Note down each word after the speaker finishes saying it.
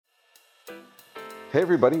Hey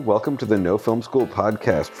everybody, welcome to the No Film School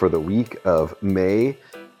podcast for the week of May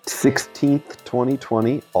 16th,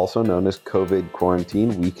 2020, also known as COVID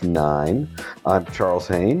Quarantine, Week 9. I'm Charles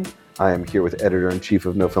Hain. I am here with Editor-in-Chief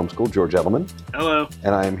of No Film School, George Edelman. Hello.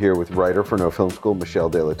 And I am here with writer for No Film School, Michelle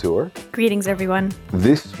De La Tour. Greetings, everyone.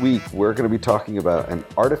 This week, we're going to be talking about an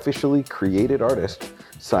artificially created artist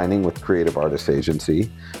signing with Creative Artists Agency.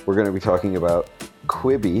 We're going to be talking about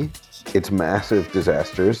Quibi, its massive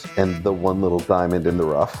disasters, and the one little diamond in the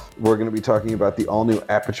rough. We're going to be talking about the all-new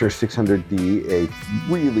Aperture 600D,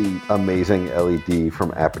 a really amazing LED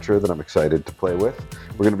from Aperture that I'm excited to play with.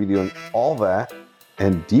 We're going to be doing all that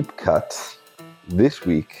and deep cuts this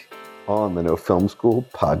week on the No Film School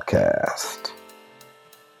podcast.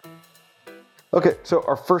 Okay, so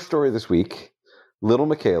our first story this week, little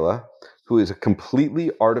Miquela, who is a completely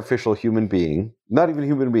artificial human being, not even a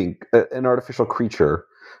human being, an artificial creature,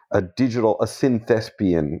 a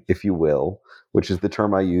synthespian, if you will, which is the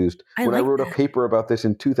term I used when I wrote a paper about this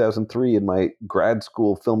in 2003 in my grad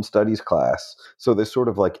school film studies class. So this sort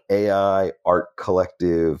of like AI art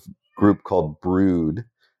collective group called Brood,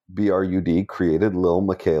 B-R-U-D, created Lil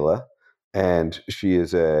Miquela, and she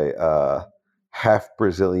is a half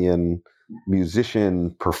Brazilian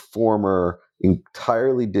musician, performer,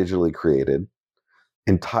 entirely digitally created,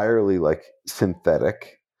 entirely like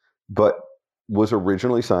synthetic, but was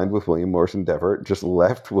originally signed with William Morris Endeavor, just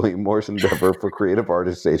left William Morris Endeavor for Creative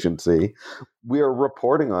Artists Agency. We are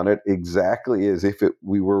reporting on it exactly as if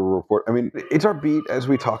we were it's our beat as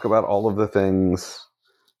we talk about all of the things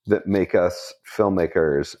that make us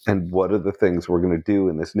filmmakers and what are the things we're going to do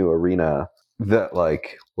in this new arena that,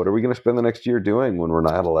 like, what are we going to spend the next year doing when we're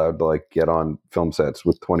not allowed to, like, get on film sets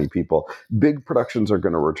with 20 people? Big productions are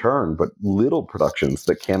going to return, but little productions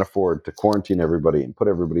that can't afford to quarantine everybody and put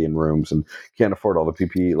everybody in rooms and can't afford all the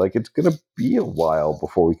PPE, like, it's going to be a while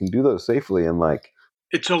before we can do those safely. And, like,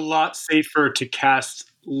 it's a lot safer to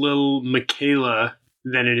cast Lil Miquela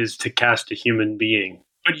than it is to cast a human being.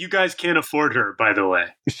 But you guys can't afford her, by the way.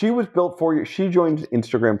 She was built 4 years. She joined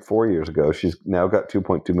Instagram 4 years ago. She's now got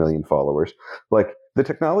 2.2 million followers. Like, the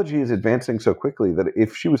technology is advancing so quickly that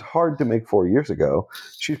if she was hard to make 4 years ago,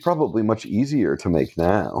 she's probably much easier to make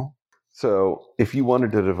now. So if you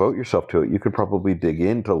wanted to devote yourself to it, you could probably dig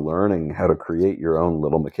into learning how to create your own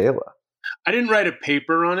little Miquela. I didn't write a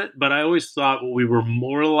paper on it, but I always thought what we were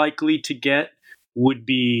more likely to get would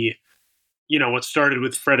be, you know, what started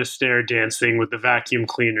with Fred Astaire dancing with the vacuum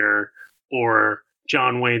cleaner, or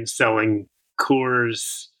John Wayne selling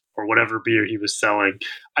Coors or whatever beer he was selling.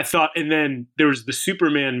 I thought, and then there was the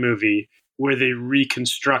Superman movie where they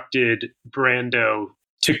reconstructed Brando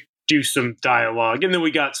to do some dialogue. And then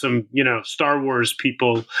we got some, you know, Star Wars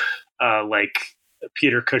people like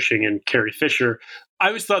Peter Cushing and Carrie Fisher. I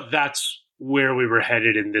always thought that's where we were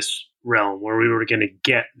headed in this realm, where we were going to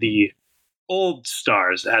get the old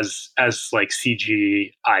stars as like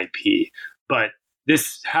CG IP, but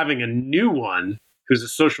this having a new one who's a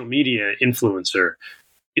social media influencer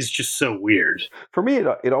is just so weird. For me,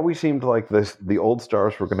 it always seemed like the old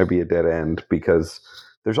stars were going to be a dead end because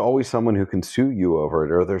there's always someone who can sue you over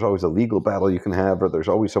it, or there's always a legal battle you can have, or there's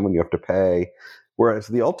always someone you have to pay. Whereas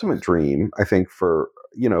the ultimate dream, I think, for,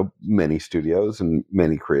 you know, many studios and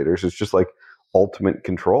many creators is just like ultimate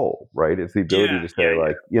control, right? It's the ability to say,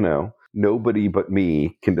 you know, nobody but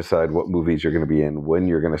me can decide what movies you're going to be in, when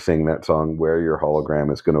you're going to sing that song, where your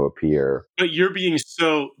hologram is going to appear. But you're being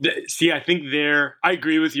I think I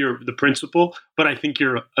agree with the principle, but I think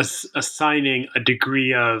you're assigning a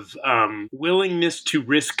degree of willingness to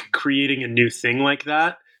risk creating a new thing like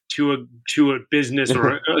that to a business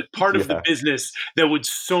or a part of the business that would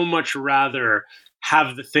so much rather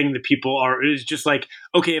have the thing that people are. It's just like,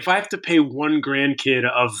 okay, if I have to pay one grandkid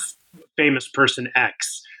of famous person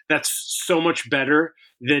X, that's so much better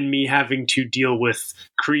than me having to deal with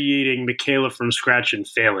creating Miquela from scratch and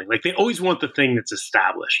failing. Like, they always want the thing that's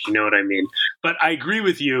established. You know what I mean? But I agree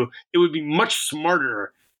with you. It would be much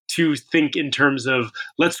smarter to think in terms of,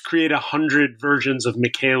 let's create 100 versions of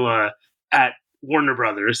Miquela at Warner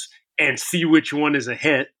Brothers and see which one is a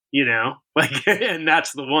hit, you know, like, and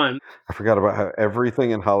that's the one. I forgot about how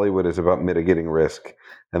everything in Hollywood is about mitigating risk,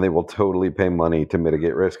 and they will totally pay money to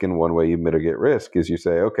mitigate risk. And one way you mitigate risk is you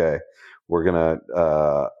say, okay, we're gonna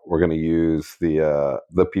use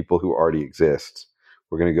the people who already exist.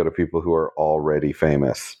 We're gonna go to people who are already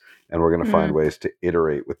famous, and we're gonna find ways to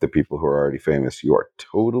iterate with the people who are already famous. You are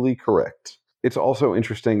totally correct. It's also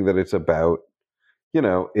interesting that it's about, you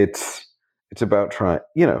know, it's about trying,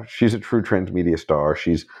 you know, she's a true transmedia star.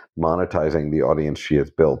 She's monetizing the audience she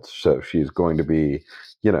has built. So she's going to be,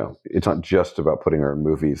 you know, it's not just about putting her in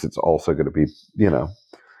movies. It's also going to be, you know,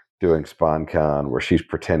 doing SpawnCon where she's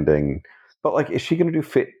pretending, but like, is she going to do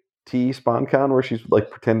Fit Tea SpawnCon where she's like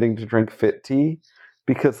pretending to drink fit tea?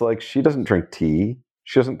 Because like, she doesn't drink tea.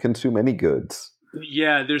 She doesn't consume any goods.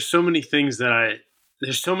 Yeah, there's so many things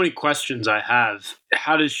there's so many questions I have.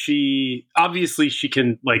 How does she, obviously she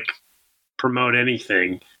can like promote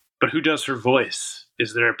anything, but who does her voice?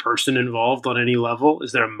 Is there a person involved on any level?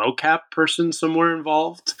 Is there a mocap person somewhere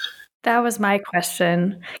involved? That was my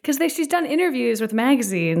question. Because she's done interviews with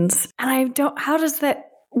magazines, and how does that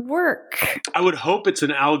work? I would hope it's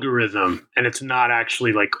an algorithm and it's not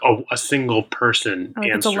actually like a single person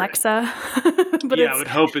answering. It's Alexa. But I would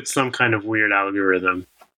hope it's some kind of weird algorithm.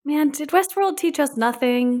 Man, did Westworld teach us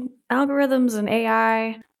nothing? Algorithms and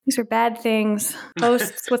AI, these are bad things.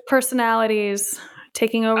 Hosts with personalities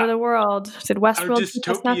taking over the world. Did Westworld teach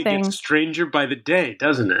us nothing? Dystopia gets stranger by the day,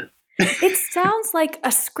 doesn't it? It sounds like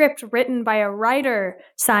a script written by a writer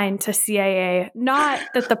signed to CAA, not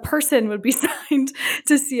that the person would be signed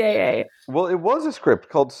to CAA. Well, it was a script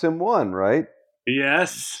called Sim 1, right?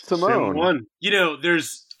 Yes, Simone. Sim 1.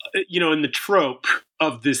 There's, in the trope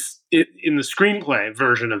of this, in the screenplay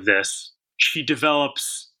version of this, she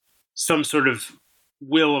develops some sort of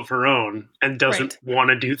will of her own and doesn't want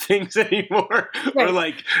to do things anymore, or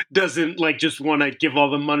like doesn't like just want to give all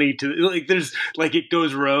the money to like. There's like it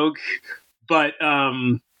goes rogue, but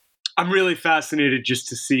I'm really fascinated just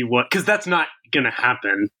to see because that's not going to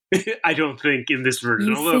happen. I don't think in this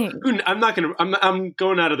version. I'm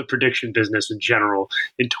going out of the prediction business in general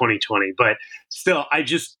in 2020, but still,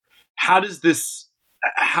 how does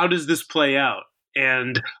this play out?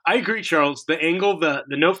 And I agree, Charles. The angle, the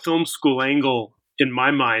no film school angle in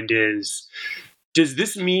my mind is, does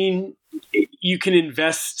this mean you can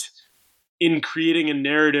invest in creating a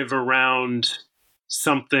narrative around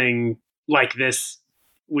something like this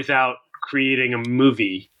without creating a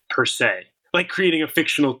movie per se? Like creating a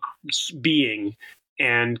fictional being,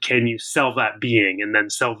 and can you sell that being and then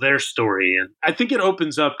sell their story? And I think it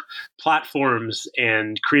opens up platforms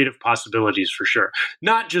and creative possibilities for sure.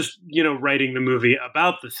 Not just, writing the movie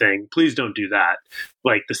about the thing. Please don't do that,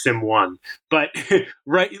 like The Sim 1. But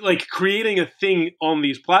like creating a thing on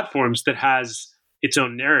these platforms that has its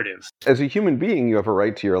own narrative. As a human being, you have a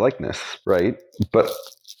right to your likeness, right? But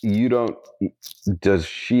you don't. Does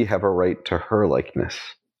she have a right to her likeness?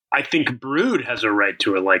 I think Brood has a right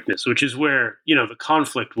to her likeness, which is where, the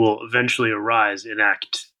conflict will eventually arise in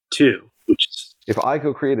Act 2. If I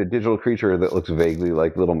go create a digital creature that looks vaguely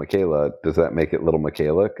like Little Miquela, does that make it Little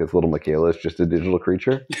Miquela? Because Little Miquela is just a digital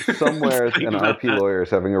creature? Somewhere an RP lawyer is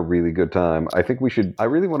having a really good time. I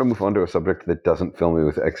really want to move on to a subject that doesn't fill me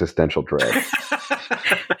with existential dread.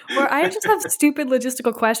 Or I just have stupid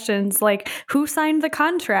logistical questions like, who signed the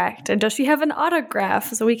contract? And does she have an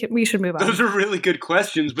autograph? So we should move on. Those are really good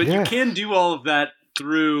questions, but you can do all of that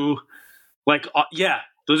through,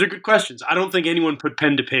 those are good questions. I don't think anyone put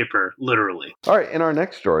pen to paper, literally. All right, in our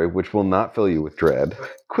next story, which will not fill you with dread,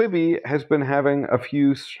 Quibi has been having a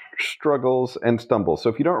few struggles and stumbles. So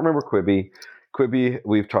if you don't remember Quibi,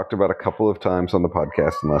 we've talked about a couple of times on the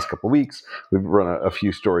podcast in the last couple of weeks. We've run a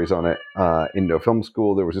few stories on it in No Film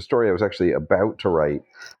School. There was a story I was actually about to write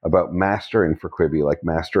about mastering for Quibi, like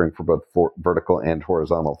mastering for both vertical and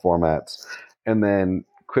horizontal formats. And then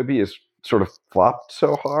Quibi is sort of flopped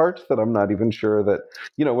so hard that I'm not even sure that,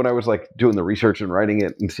 when I was like doing the research and writing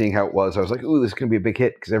it and seeing how it was, I was like, ooh, this is going to be a big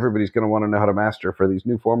hit because everybody's going to want to know how to master for these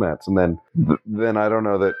new formats. And then I don't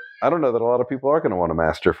know that a lot of people are going to want to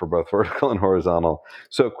master for both vertical and horizontal.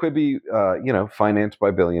 So Quibi, financed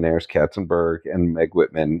by billionaires, Katzenberg and Meg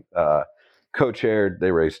Whitman, co-chaired.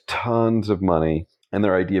 They raised tons of money, and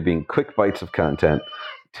their idea being quick bites of content,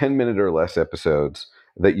 10-minute or less episodes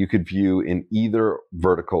that you could view in either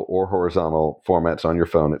vertical or horizontal formats on your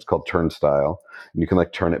phone. It's called Turnstile, and you can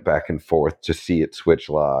like turn it back and forth to see it switch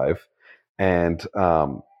live. And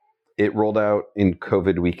it rolled out in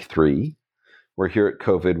COVID week 3. We're here at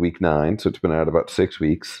COVID week 9, so it's been out about 6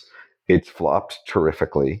 weeks. It's flopped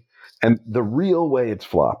terrifically. And the real way it's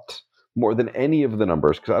flopped, more than any of the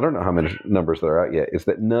numbers, because I don't know how many numbers that are out yet, is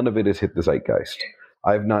that none of it has hit the zeitgeist.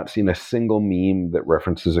 I've not seen a single meme that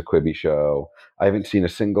references a Quibi show. I haven't had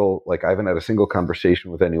a single conversation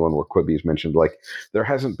with anyone where Quibi is mentioned. Like, there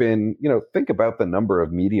hasn't been, think about the number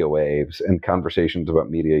of media waves and conversations about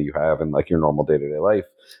media you have in like your normal day-to-day life,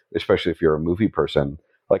 especially if you're a movie person.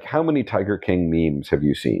 Like, how many Tiger King memes have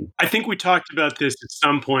you seen? I think we talked about this at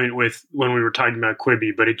some point when we were talking about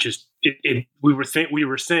Quibi, but we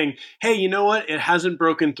were saying, hey, you know what? It hasn't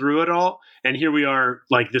broken through at all. And here we are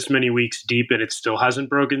like this many weeks deep and it still hasn't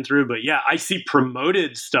broken through. But yeah, I see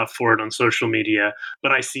promoted stuff for it on social media,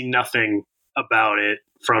 but I see nothing about it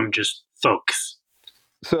from just folks.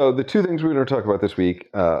 So the two things we're going to talk about this week,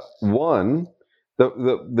 one,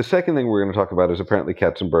 the second thing we're going to talk about is apparently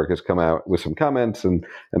Katzenberg has come out with some comments, and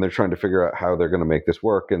they're trying to figure out how they're going to make this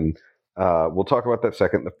work, and we'll talk about that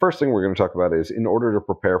second. The first thing we're going to talk about is, in order to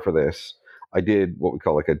prepare for this, I did what we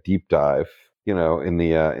call like a deep dive. In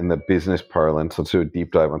the business parlance, let's do a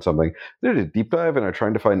deep dive on something. I did a deep dive, and I'm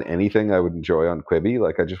trying to find anything I would enjoy on Quibi.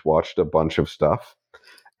 Like, I just watched a bunch of stuff,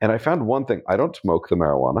 and I found one thing. I don't smoke the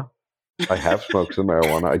marijuana. I have smoked the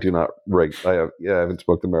marijuana. I do not. I haven't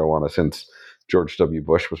smoked the marijuana since George W.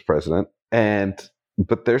 Bush was president.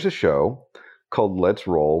 But there's a show called Let's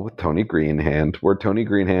Roll with Tony Greenhand, where Tony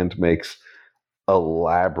Greenhand makes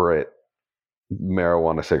elaborate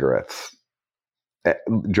marijuana cigarettes,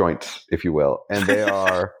 joints, if you will, and they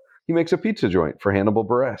are. He makes a pizza joint for Hannibal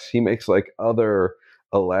Buress. He makes like other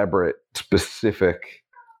elaborate, specific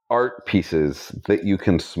art pieces that you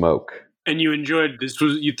can smoke. And you enjoyed this?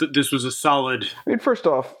 This was a solid. I mean, first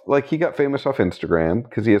off, like, he got famous off Instagram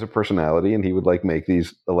because he has a personality, and he would like make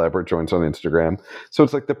these elaborate joints on Instagram. So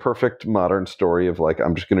it's like the perfect modern story of like,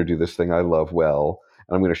 I'm just going to do this thing I love well,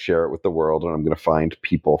 and I'm going to share it with the world, and I'm going to find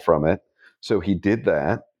people from it. So he did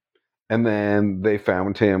that, and then they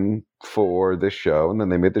found him for this show, and then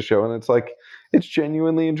they made the show, and it's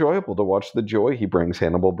genuinely enjoyable to watch the joy he brings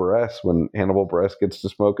Hannibal Buress when Hannibal Buress gets to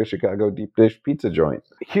smoke a Chicago deep dish pizza joint.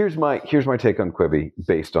 Here's my take on Quibi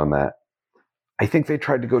based on that. I think they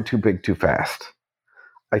tried to go too big too fast.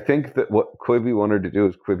 I think that what Quibi wanted to do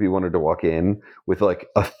is Quibi wanted to walk in with like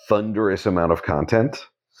a thunderous amount of content,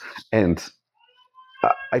 and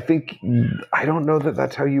I don't know that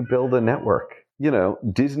that's how you build a network.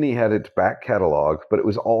 Disney had its back catalog, but it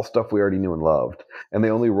was all stuff we already knew and loved. And they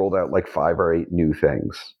only rolled out like 5 or 8 new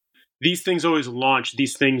things. These things always launch,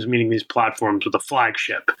 these things meaning these platforms, with a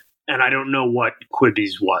flagship. And I don't know what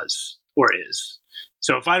Quibi's was or is.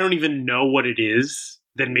 So if I don't even know what it is,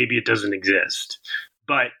 then maybe it doesn't exist.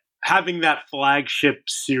 But having that flagship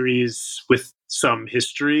series with some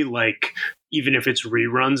history, like even if it's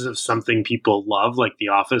reruns of something people love, like The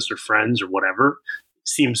Office or Friends or whatever,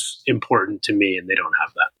 seems important to me, and they don't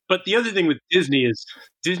have that. But the other thing with Disney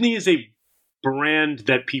is a brand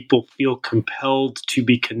that people feel compelled to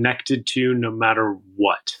be connected to no matter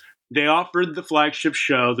what. They offered the flagship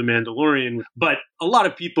show, The Mandalorian, but a lot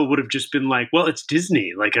of people would have just been like, well, it's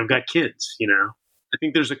Disney. Like, I've got kids, I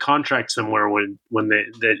think there's a contract somewhere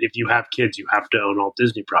that if you have kids, you have to own all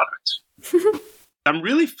Disney products. I'm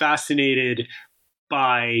really fascinated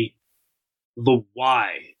by the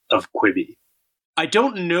why of Quibi. I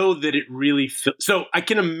don't know that it really so I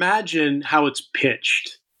can imagine how it's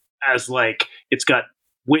pitched as like it's got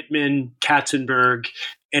Whitman, Katzenberg,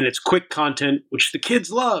 and it's quick content, which the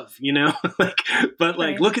kids love, but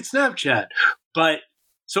like, look at Snapchat. But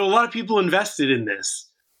so a lot of people invested in this,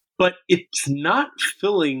 but it's not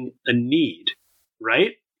filling a need,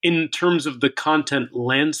 right? In terms of the content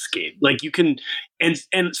landscape, like you can,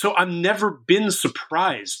 and so I've never been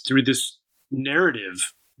surprised through this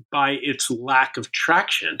narrative by its lack of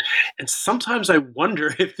traction. And sometimes I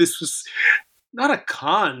wonder if this was not a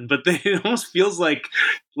con, but it almost feels like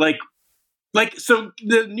so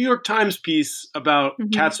the New York Times piece about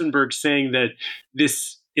Katzenberg saying that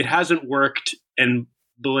it hasn't worked and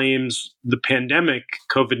blames the pandemic,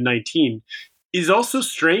 COVID-19, is also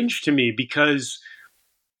strange to me, because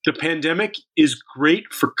the pandemic is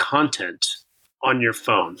great for content on your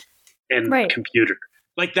phone and computer.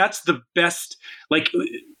 Like, that's the best. Like,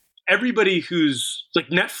 everybody who's like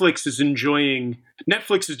Netflix is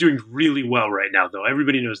doing really well right now, though.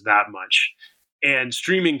 Everybody knows that much. And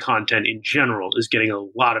streaming content in general is getting a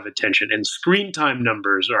lot of attention, and screen time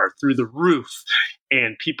numbers are through the roof,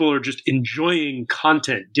 and people are just enjoying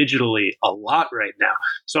content digitally a lot right now.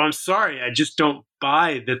 So I'm sorry, I just don't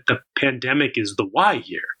buy that the pandemic is the why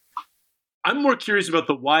here. I'm more curious about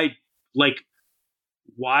the why. Like,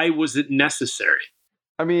 why was it necessary?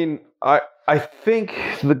 I mean, I think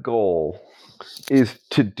the goal is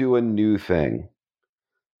to do a new thing.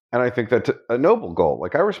 And I think that's a noble goal.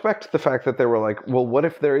 Like, I respect the fact that they were like, well, what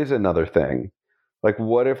if there is another thing? Like,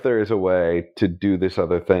 what if there is a way to do this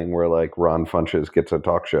other thing where, like, Ron Funches gets a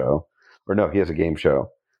talk show? Or no, he has a game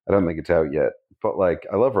show. I don't think it's out yet. But, like,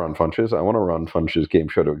 I love Ron Funches. I want a Ron Funches game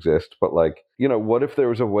show to exist. But, like, what if there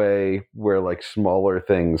was a way where, like, smaller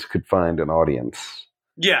things could find an audience?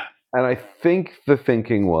 Yeah. And I think the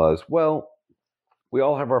thinking was, well, we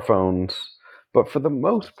all have our phones, but for the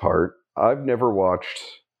most part, I've never watched,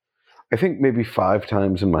 I think maybe 5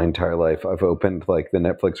 times in my entire life, I've opened like the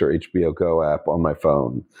Netflix or HBO Go app on my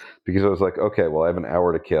phone, because I was like, okay, well, I have an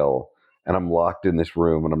hour to kill and I'm locked in this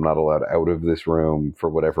room and I'm not allowed out of this room for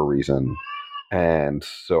whatever reason. And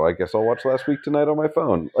so I guess I'll watch Last Week Tonight on my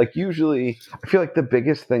phone. Like usually, I feel like the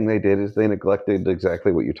biggest thing they did is they neglected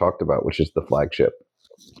exactly what you talked about, which is the flagship.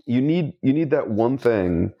 You need that one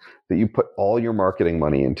thing that you put all your marketing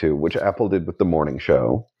money into, which Apple did with the morning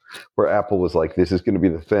show, where Apple was like, this is going to be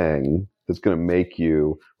the thing that's going to make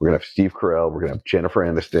you, we're going to have Steve Carell, we're going to have Jennifer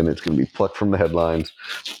Aniston, it's going to be plucked from the headlines,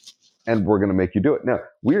 and we're going to make you do it. Now,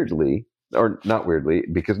 weirdly, or not weirdly,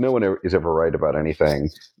 because no one is ever right about anything,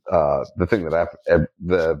 the thing that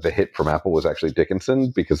the hit from Apple was actually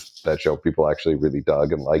Dickinson, because that show people actually really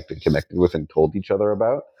dug and liked and connected with and told each other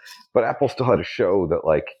about. But Apple still had a show that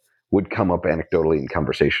like would come up anecdotally in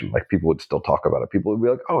conversation. Like people would still talk about it. People would be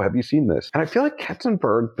like, oh, have you seen this? And I feel like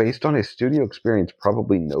Katzenberg, based on his studio experience,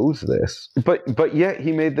 probably knows this. But yet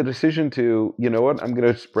he made the decision to, you know what, I'm going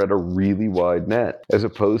to spread a really wide net, as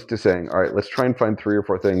opposed to saying, all right, let's try and find 3 or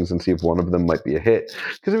 4 things and see if one of them might be a hit.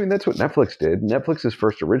 Because I mean, that's what Netflix did. Netflix's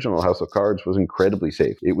first original, House of Cards, was incredibly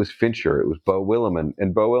safe. It was Fincher. It was Beau Willimon.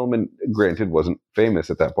 And Beau Willimon, granted, wasn't famous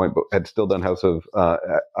at that point, but had still done House of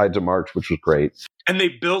Ides of March, which was great. And they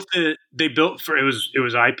built for it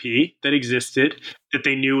was IP that existed that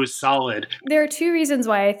they knew was solid. There are 2 reasons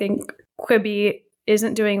why I think Quibi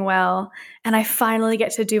isn't doing well, and I finally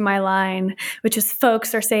get to do my line, which is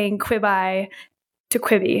folks are saying Quibi to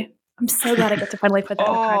Quibi. I'm so glad I get to finally put that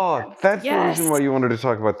in the content. That's the reason why you wanted to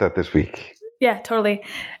talk about that this week. Yeah, totally.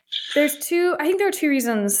 I think there are 2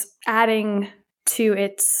 reasons adding to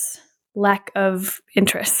its lack of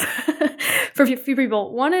interest for a few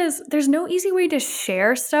people. One is there's no easy way to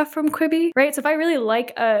share stuff from Quibi, right? So if I really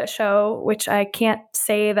like a show, which I can't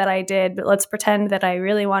say that I did, but let's pretend that I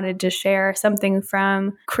really wanted to share something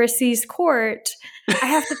from Chrissy's Court, I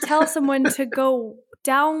have to tell someone to go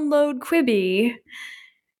download Quibi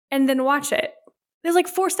and then watch it. There's like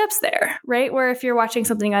 4 steps there, right? Where if you're watching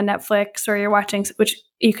something on Netflix or you're watching, which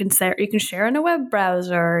you can share in a web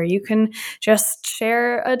browser, you can just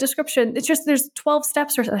share a description. It's just, there's 12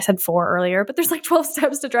 steps, or I said 4 earlier, but there's like 12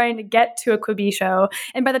 steps to trying to get to a Quibi show.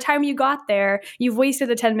 And by the time you got there, you've wasted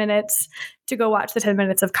the 10 minutes to go watch the 10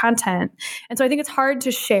 minutes of content. And so I think it's hard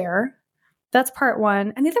to share. That's part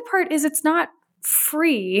one. And the other part is it's not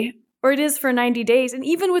free, or it is for 90 days. And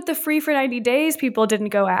even with the free for 90 days, people didn't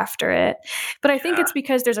go after it. But I think it's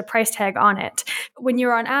because there's a price tag on it. When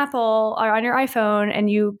you're on Apple or on your iPhone and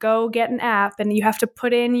you go get an app and you have to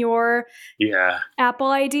put in your Apple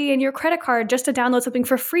ID and your credit card just to download something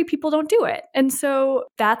for free, people don't do it. And so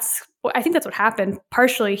I think that's what happened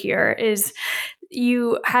partially here is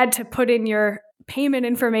you had to put in your payment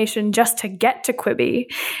information just to get to Quibi.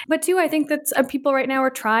 But 2, I think that people right now are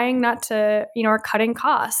trying not to, are cutting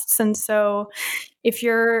costs. And so if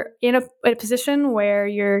you're in a position where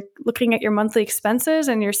you're looking at your monthly expenses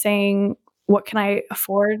and you're saying, what can I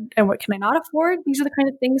afford and what can I not afford? These are the kind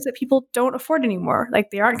of things that people don't afford anymore. Like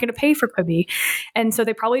they aren't going to pay for Quibi. And so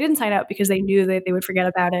they probably didn't sign up because they knew that they would forget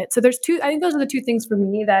about it. So I think those are the 2 things for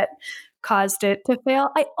me that caused it to fail.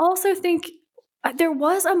 I also think there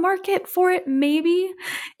was a market for it, maybe,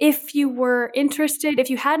 if you were interested, if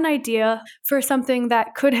you had an idea for something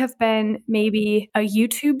that could have been maybe a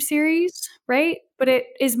YouTube series, right? But it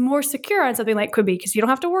is more secure on something like Quibi because you don't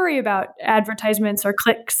have to worry about advertisements or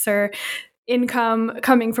clicks or income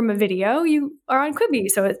coming from a video. You are on Quibi,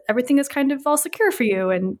 so everything is kind of all secure for you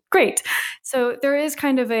and great. So there is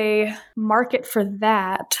kind of a market for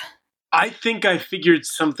that. I think I figured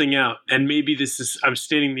something out, and maybe I'm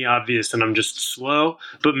stating the obvious and I'm just slow,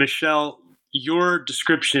 but Michelle, your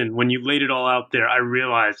description, when you laid it all out there, I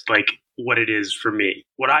realized like what it is for me,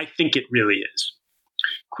 what I think it really is.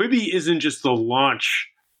 Quibi isn't just the launch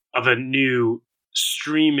of a new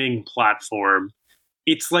streaming platform.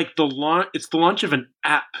 It's like the launch of an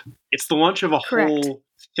app. It's the launch of a whole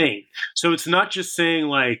thing. So it's not just saying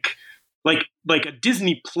like a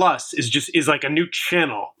Disney Plus is like a new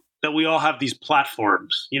channel that we all have these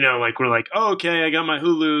platforms, like we're like, oh, okay, I got my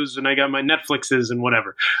Hulus and I got my Netflixes and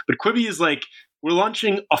whatever. But Quibi is like, we're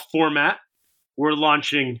launching a format, we're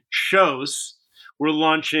launching shows, we're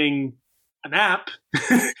launching an app,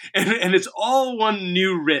 and it's all one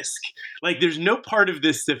new risk. Like there's no part of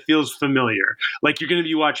this that feels familiar. Like you're going to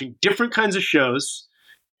be watching different kinds of shows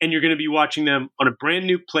and you're going to be watching them on a brand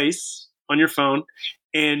new place on your phone.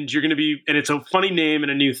 And and it's a funny name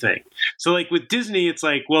and a new thing. So like with Disney, it's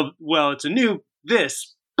like, well, it's a new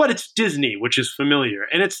this, but it's Disney, which is familiar.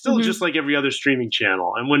 And it's still just like every other streaming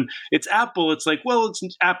channel. And when it's Apple, it's like, well, it's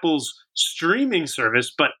Apple's streaming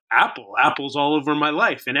service, but Apple's all over my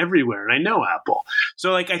life and everywhere. And I know Apple.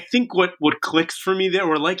 So like, I think what clicks for me there,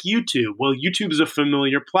 or like YouTube, well, YouTube is a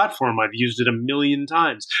familiar platform. I've used it a million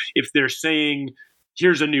times. If they're saying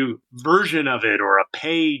here's a new version of it or a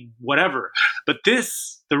paid whatever. But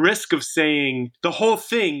the risk of saying the whole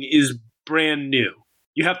thing is brand new.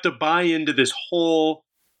 You have to buy into this whole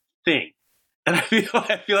thing. And I feel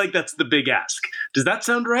like that's the big ask. Does that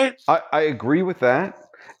sound right? I agree with that,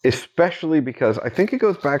 especially because I think it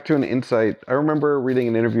goes back to an insight. I remember reading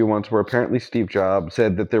an interview once where apparently Steve Jobs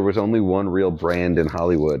said that there was only one real brand in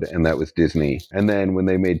Hollywood, and that was Disney. And then when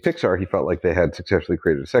they made Pixar, he felt like they had successfully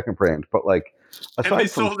created a second brand. But like, aside and they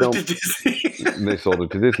from sold film, it to Disney. they sold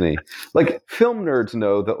it to Disney. Like, film nerds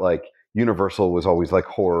know that like Universal was always like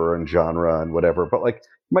horror and genre and whatever, but like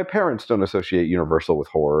my parents don't associate Universal with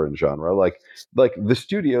horror and genre. Like the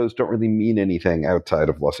studios don't really mean anything outside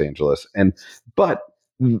of Los Angeles. But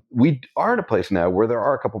we are in a place now where there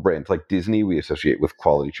are a couple brands like Disney we associate with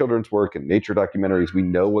quality children's work and nature documentaries. We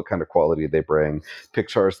know what kind of quality they bring.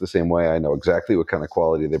 Pixar is the same way. I know exactly what kind of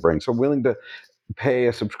quality they bring. So I'm willing to pay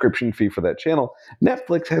a subscription fee for that channel.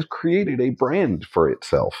 Netflix has created a brand for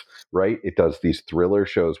itself, right? It does these thriller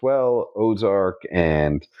shows well, Ozark,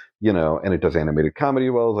 and and it does animated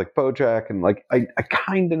comedy well, like BoJack, and like I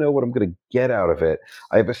kind of know what I'm going to get out of it.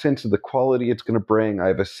 I have a sense of the quality it's going to bring. I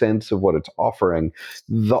have a sense of what it's offering.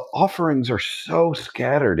 The offerings are so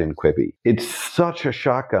scattered in Quibi. It's such a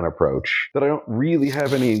shotgun approach that I don't really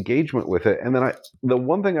have any engagement with it. And then the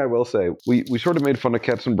one thing I will say, we sort of made fun of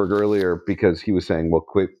Katzenberg earlier because he was saying, well,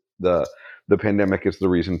 the pandemic is the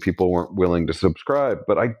reason people weren't willing to subscribe.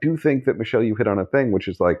 But I do think that, Michelle, you hit on a thing, which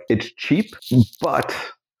is like, it's cheap, but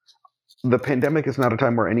the pandemic is not a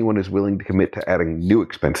time where anyone is willing to commit to adding new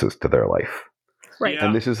expenses to their life. Right. Yeah.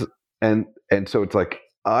 And this is, and so it's like,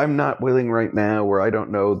 I'm not willing right now, where I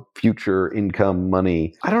don't know future income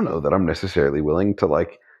money. I don't know that I'm necessarily willing to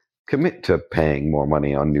like commit to paying more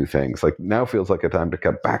money on new things. Like, now feels like a time to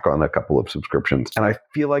cut back on a couple of subscriptions. And I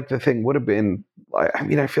feel like the thing would have been,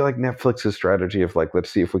 I feel like Netflix's strategy of like,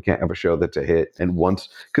 let's see if we can't have a show that's a hit. And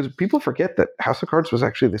because people forget that House of Cards was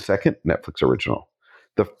actually the second Netflix original.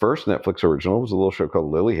 The first Netflix original was a little show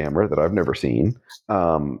called Lilyhammer that I've never seen.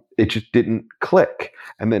 It just didn't click.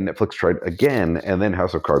 And then Netflix tried again, and then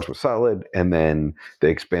House of Cards was solid, and then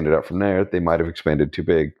they expanded out from there. They might have expanded too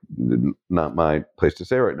big. Not my place to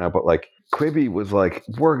say right now, but like Quibi was like,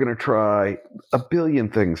 we're going to try a billion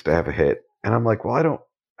things to have a hit. And I'm like, well, I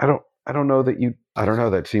don't know that I don't know.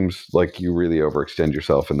 That seems like you really overextend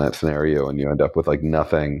yourself in that scenario, and you end up with like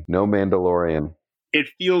nothing. No Mandalorian. It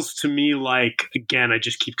feels to me like, again, I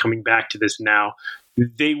just keep coming back to this now,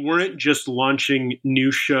 they weren't just launching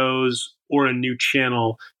new shows or a new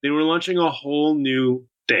channel. They were launching a whole new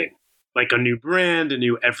thing, like a new brand, a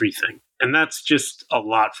new everything. And that's just a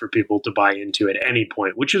lot for people to buy into at any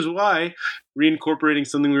point, which is why, reincorporating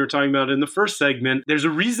something we were talking about in the first segment, there's a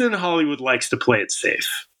reason Hollywood likes to play it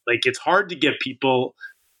safe. Like, it's hard to get people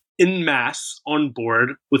en masse on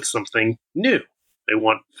board with something new. They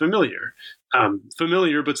want familiar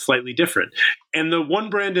but slightly different. And the one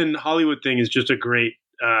brand in Hollywood thing is just a great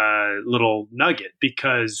little nugget,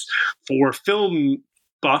 because for film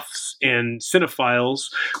buffs and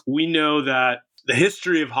cinephiles, we know that the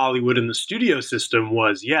history of Hollywood and the studio system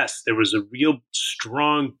was, yes, there was a real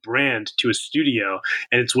strong brand to a studio,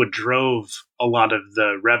 and it's what drove a lot of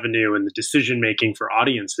the revenue and the decision-making for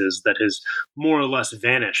audiences that has more or less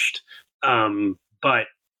vanished. But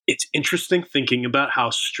it's interesting thinking about how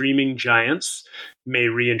streaming giants may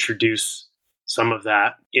reintroduce some of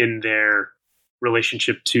that in their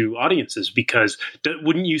relationship to audiences, because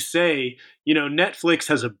wouldn't you say, Netflix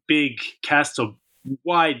has a big cast, a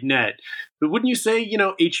wide net, but wouldn't you say,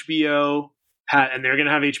 HBO and they're going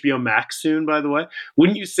to have HBO Max soon, by the way,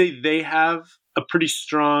 wouldn't you say they have a pretty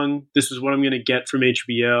strong, this is what I'm going to get from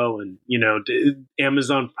HBO, and,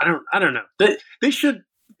 Amazon, I don't know. They should,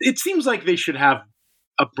 it seems like they should have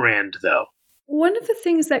a brand, though. One of the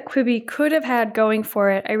things that Quibi could have had going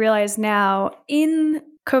for it, I realize now, in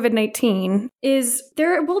COVID-19, is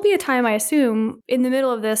there will be a time, I assume, in the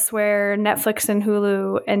middle of this where Netflix and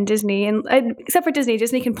Hulu and Disney, and except for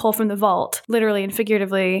Disney can pull from the vault, literally and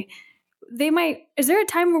figuratively. Is there a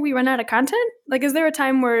time where we run out of content? Like, is there a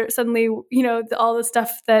time where suddenly, all the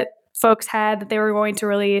stuff that folks had that they were going to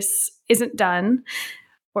release isn't done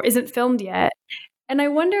or isn't filmed yet? And I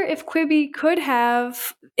wonder if Quibi could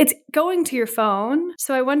have, it's going to your phone.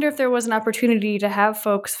 So I wonder if there was an opportunity to have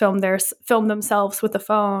folks film themselves with a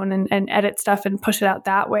phone and edit stuff and push it out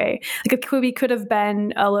that way. Like, if Quibi could have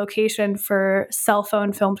been a location for cell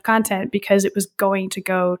phone filmed content because it was going to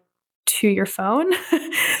go to your phone.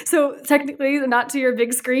 So technically not to your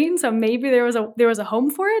big screen. So maybe there was a home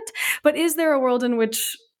for it. But is there a world in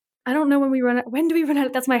which I don't know when we run out. When do we run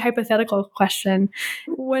out? That's my hypothetical question.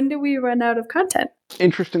 When do we run out of content?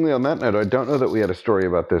 Interestingly, on that note, I don't know that we had a story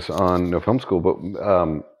about this on No Film School, but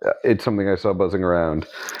it's something I saw buzzing around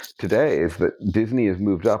today, is that Disney has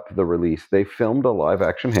moved up the release. They filmed a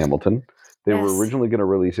live-action Hamilton. They were originally going to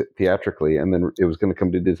release it theatrically, and then it was going to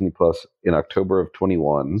come to Disney Plus in October of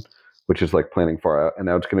 21, which is like planning far out, and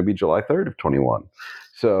now it's going to be July 3rd of 21.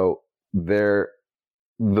 So the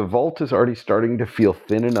vault is already starting to feel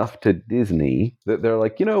thin enough to Disney that they're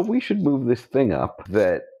like, we should move this thing up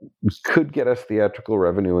that could get us theatrical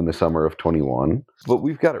revenue in the summer of 21, but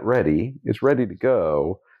we've got it ready. It's ready to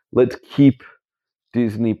go. Let's keep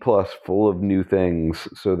Disney Plus full of new things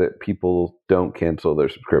so that people don't cancel their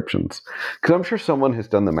subscriptions. Because I'm sure someone has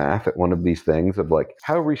done the math at one of these things of like,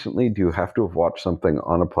 how recently do you have to have watched something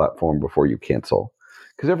on a platform before you cancel?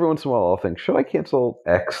 Because every once in a while I'll think, should I cancel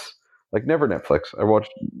X? Like, never Netflix. I watch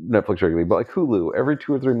Netflix regularly, but like Hulu, every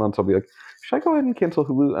 2 or 3 months I'll be like, should I go ahead and cancel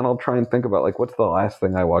Hulu? And I'll try and think about like, what's the last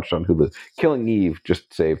thing I watched on Hulu? Killing Eve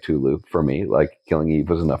just saved Hulu for me. Like, Killing Eve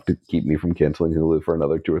was enough to keep me from canceling Hulu for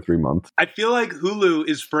another 2 or 3 months. I feel like Hulu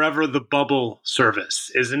is forever the bubble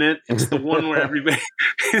service, isn't it? It's the one where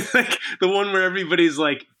it's like the one where everybody's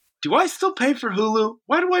like, do I still pay for Hulu?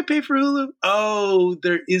 Why do I pay for Hulu? Oh,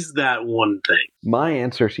 there is that one thing. My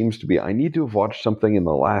answer seems to be I need to have watched something in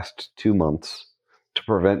the last 2 months to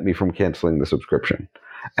prevent me from canceling the subscription.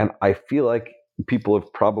 And I feel like people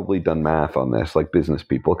have probably done math on this, like business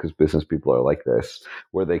people, because business people are like this,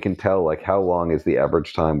 where they can tell like how long is the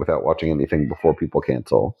average time without watching anything before people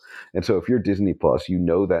cancel. And so if you're Disney Plus, you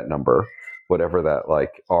know that number, whatever that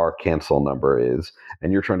like R cancel number is,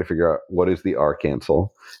 and you're trying to figure out what is the R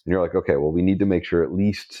cancel. And you're like, okay, well, we need to make sure at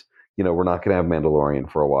least, we're not going to have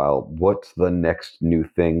Mandalorian for a while. What's the next new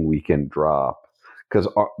thing we can drop? Because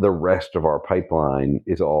the rest of our pipeline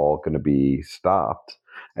is all going to be stopped.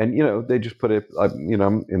 And, they just put it,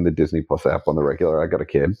 I'm in the Disney Plus app on the regular. I got a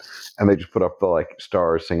kid. And they just put up the, like,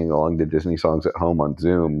 stars singing along to Disney songs at home on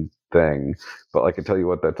Zoom thing. But, like, I tell you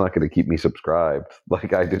what, that's not going to keep me subscribed.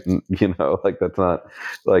 Like, I didn't, like, that's not,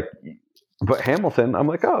 like, but Hamilton, I'm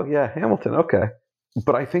like, oh, yeah, Hamilton, okay.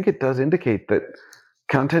 But I think it does indicate that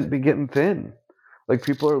content be getting thin. Like,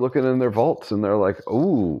 people are looking in their vaults and they're like,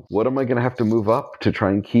 ooh, what am I going to have to move up to try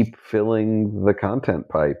and keep filling the content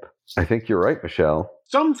pipe? I think you're right, Michelle.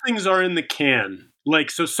 Some things are in the can.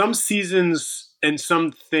 Like, so some seasons and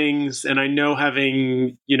some things, and I know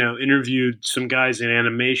having, interviewed some guys in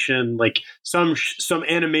animation, like some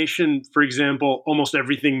animation, for example, almost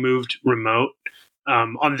everything moved remote.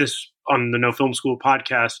 On the No Film School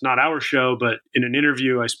podcast, not our show, but in an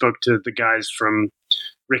interview, I spoke to the guys from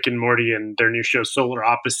Rick and Morty and their new show, Solar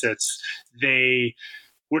Opposites. They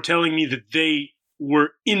were telling me that they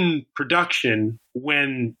were in production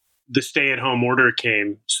when the stay-at-home order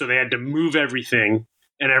came, so they had to move everything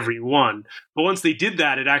and everyone. But once they did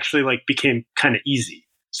that, it actually like became kind of easy.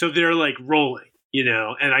 So they're like rolling,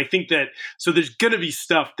 and I think that, so there's going to be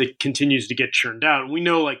stuff that continues to get churned out. We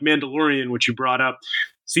know like Mandalorian, which you brought up,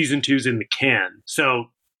 season 2's in the can. So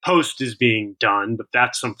post is being done, but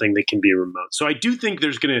that's something that can be remote. So I do think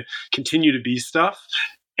there's going to continue to be stuff.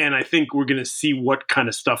 And I think we're going to see what kind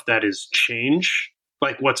of stuff that is change,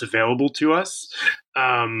 like what's available to us.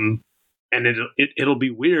 And it'll be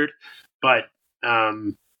weird, but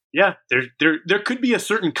yeah, there could be a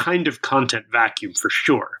certain kind of content vacuum for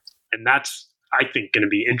sure. And that's, I think, going to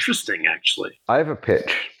be interesting, actually. I have a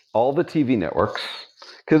pitch. All the TV networks,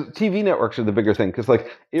 because TV networks are the bigger thing, because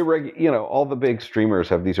like all the big streamers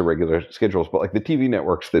have these irregular schedules, but like the TV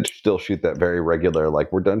networks that still shoot that very regular,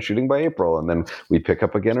 like we're done shooting by April and then we pick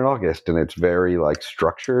up again in August, and it's very like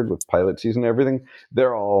structured with pilot season and everything.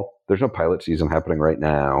 There's no pilot season happening right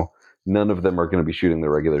now. None of them are going to be shooting the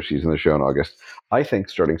regular season of the show in August. I think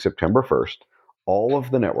starting September 1st, all of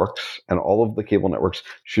the networks and all of the cable networks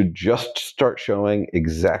should just start showing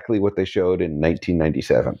exactly what they showed in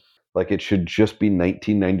 1997. Like, it should just be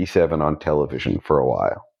 1997 on television for a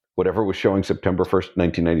while. Whatever was showing September 1st,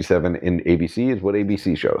 1997 in ABC is what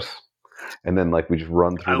ABC shows. And then, like, we just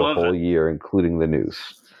run through the whole year, including the news.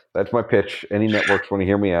 That's my pitch. Any networks want to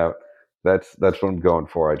hear me out? That's what I'm going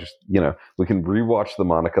for. I just, we can rewatch the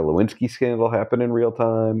Monica Lewinsky scandal happen in real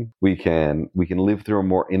time. We can live through a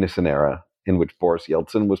more innocent era in which Boris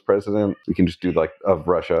Yeltsin was president. We can just do like of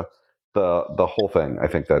Russia, the whole thing. I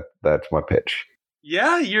think that's my pitch.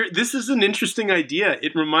 Yeah, this is an interesting idea.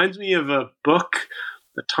 It reminds me of a book,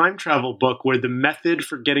 a time travel book, where the method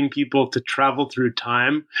for getting people to travel through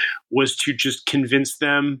time was to just convince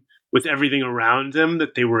them with everything around them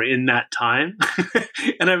that they were in that time.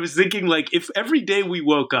 And I was thinking, like, if every day we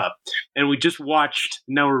woke up and we just watched,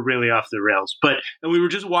 now we're really off the rails, and we were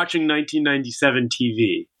just watching 1997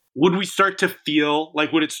 TV, would we start to feel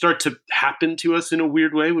like, would it start to happen to us in a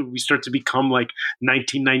weird way? Would we start to become like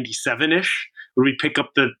 1997-ish? Would we pick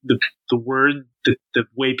up the word, the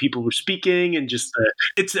way people were speaking, and just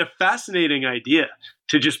it's a fascinating idea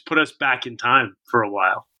to just put us back in time for a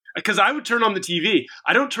while. Because I would turn on the TV.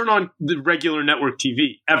 I don't turn on the regular network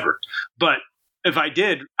TV ever, but if I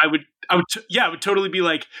did, I would totally be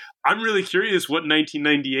like, I'm really curious what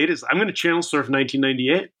 1998 is. I'm going to channel surf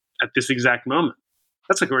 1998 at this exact moment.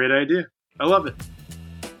 That's a great idea. I love it.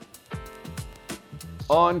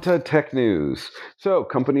 On to tech news. So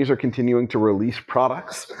companies are continuing to release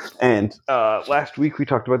products. And last week we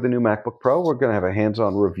talked about the new MacBook Pro. We're going to have a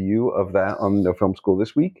hands-on review of that on No Film School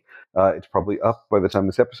this week. It's probably up by the time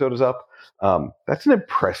this episode is up. That's an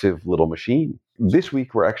impressive little machine. This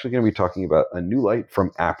week, we're actually going to be talking about a new light from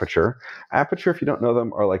Aperture. Aperture, if you don't know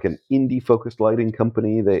them, are like an indie-focused lighting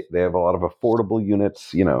company. They have a lot of affordable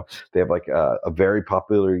units. You know, they have like a very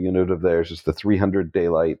popular unit of theirs is the 300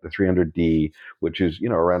 daylight, the 300D, which is, you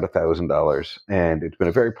know, around $1,000. And it's been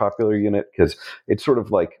a very popular unit because it's sort of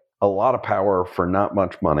like a lot of power for not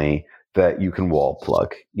much money that you can wall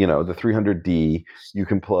plug. You know, the 300D, you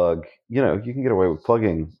can plug, you know, you can get away with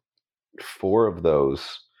plugging 4 of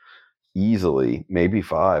those easily, maybe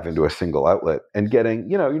 5 into a single outlet and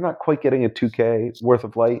getting, you know, you're not quite getting a 2K worth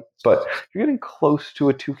of light, but you're getting close to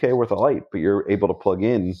a 2K worth of light, but you're able to plug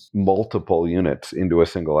in multiple units into a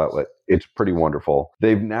single outlet. It's pretty wonderful.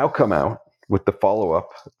 They've now come out with the follow-up.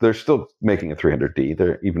 They're still making a 300D.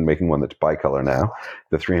 They're even making one that's bicolor now,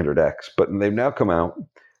 the 300X, but they've now come out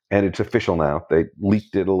and it's official now. They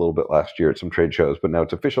leaked it a little bit last year at some trade shows, but now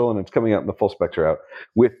it's official and it's coming out and the full specs are out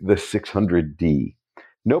with the 600D.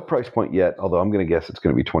 No price point yet, although I'm going to guess it's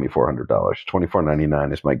going to be $2,400.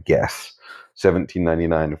 $2,499 is my guess.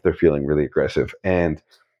 $1,799 if they're feeling really aggressive. And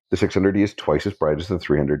the 600D is twice as bright as the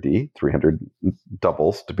 300D. 300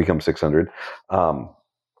 doubles to become 600.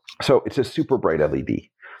 So it's a super bright LED.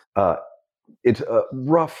 It's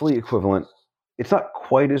roughly equivalent. It's not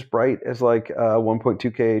quite as bright as like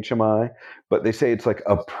 1.2K HMI, but they say it's like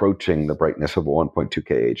approaching the brightness of a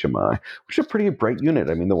 1.2K HMI, which is a pretty bright unit.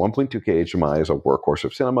 I mean, the 1.2K HMI is a workhorse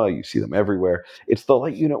of cinema. You see them everywhere. It's the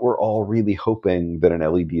light unit we're all really hoping that an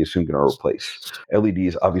LED is soon going to replace.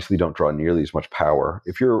 LEDs obviously don't draw nearly as much power.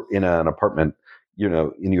 If you're in an apartment, you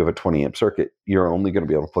know, and you have a 20 amp circuit, you're only going to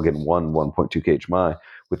be able to plug in one 1.2K HMI.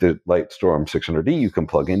 With the Lightstorm 600D, you can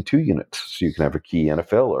plug in 2 units. So you can have a key and a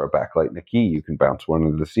fill, or a backlight and a key. You can bounce one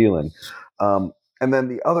into the ceiling. And then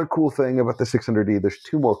the other cool thing about the 600D, there's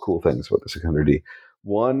 2 more cool things about the 600D.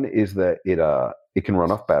 One is that it can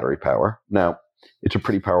run off battery power. Now, it's a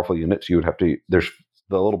pretty powerful unit, so you would have to, there's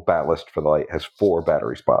the little ballast for the light has 4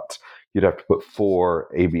 battery spots. You'd have to put 4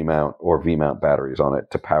 AB mount or V mount batteries on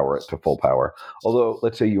it to power it to full power. Although,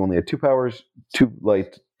 let's say you only had 2 powers, 2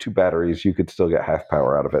 lights, 2 batteries, you could still get half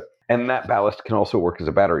power out of it. And that ballast can also work as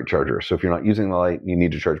a battery charger. So if you're not using the light and you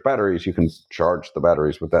need to charge batteries, you can charge the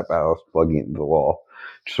batteries with that ballast, plugging it into the wall.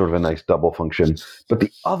 Sort of a nice double function. But the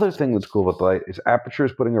other thing that's cool about the light is Aperture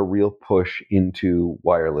is putting a real push into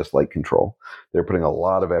wireless light control. They're putting a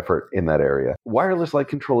lot of effort in that area. Wireless light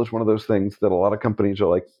control is one of those things that a lot of companies are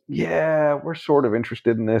like, yeah, we're sort of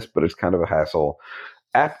interested in this, but it's kind of a hassle.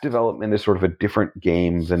 App development is sort of a different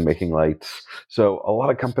game than making lights. So a lot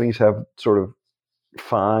of companies have sort of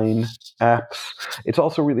fine apps. It's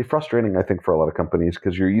also really frustrating, I think, for a lot of companies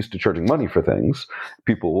because you're used to charging money for things.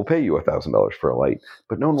 People will pay you $1,000 for a light,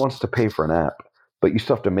 but no one wants to pay for an app. But you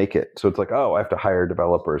still have to make it. So it's like, oh, I have to hire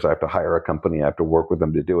developers. I have to hire a company. I have to work with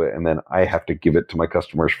them to do it. And then I have to give it to my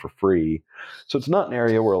customers for free. So it's not an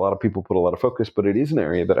area where a lot of people put a lot of focus, but it is an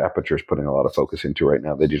area that Aperture is putting a lot of focus into right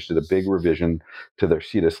now. They just did a big revision to their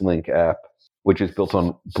Cetus Link app, which is built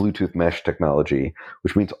on Bluetooth mesh technology,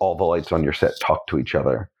 which means all the lights on your set talk to each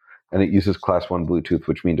other. And it uses class 1 Bluetooth,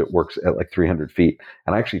 which means it works at like 300 feet.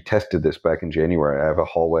 And I actually tested this back in January. I have a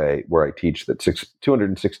hallway where I teach that's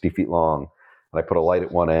 260 feet long. And I put a light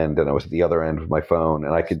at one end and I was at the other end with my phone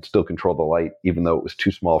and I could still control the light even though it was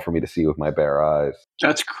too small for me to see with my bare eyes.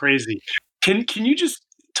 That's crazy. Can you just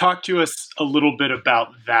talk to us a little bit about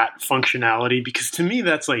that functionality? Because to me,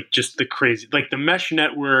 that's like just the crazy, like the mesh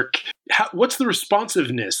network. What's the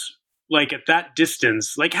responsiveness like at that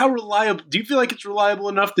distance? Like how reliable, do you feel like it's reliable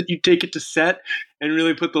enough that you take it to set and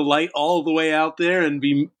really put the light all the way out there and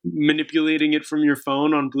be manipulating it from your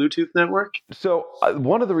phone on Bluetooth network? So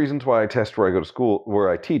one of the reasons why I test where I go to school, where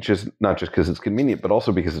I teach, is not just because it's convenient, but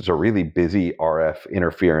also because it's a really busy RF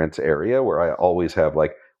interference area where I always have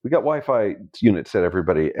like we got Wi-Fi units at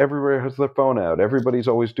everybody. Everybody has their phone out. Everybody's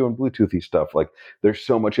always doing Bluetoothy stuff. Like there's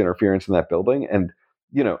so much interference in that building. And,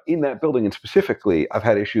 in that building and specifically, I've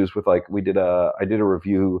had issues with like, I did a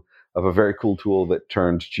review of a very cool tool that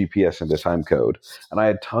turns GPS into time code. And I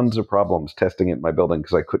had tons of problems testing it in my building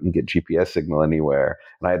because I couldn't get GPS signal anywhere.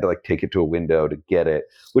 And I had to like take it to a window to get it,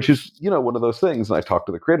 which is, one of those things. And I talked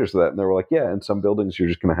to the creators of that and they were like, yeah, in some buildings, you're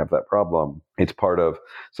just going to have that problem. It's part of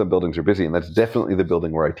some buildings are busy. And that's definitely the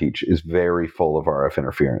building where I teach is very full of RF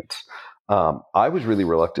interference. I was really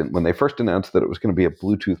reluctant when they first announced that it was going to be a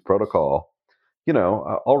Bluetooth protocol.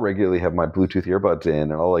 I'll regularly have my Bluetooth earbuds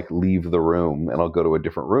in and I'll like leave the room and I'll go to a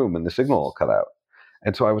different room and the signal will cut out.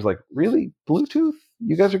 And so I was like, really? Bluetooth?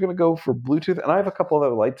 You guys are going to go for Bluetooth? And I have a couple of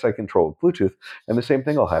other lights I control with Bluetooth. And the same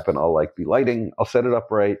thing will happen. I'll like be lighting. I'll set it up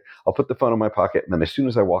right. I'll put the phone in my pocket. And then as soon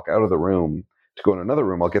as I walk out of the room to go in another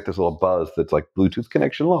room, I'll get this little buzz that's like Bluetooth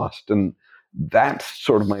connection lost. And that's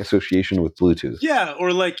sort of my association with Bluetooth. Yeah,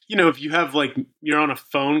 or like, if you have like, you're on a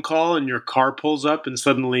phone call and your car pulls up and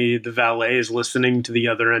suddenly the valet is listening to the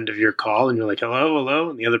other end of your call and you're like, hello,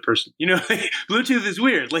 and the other person, Bluetooth is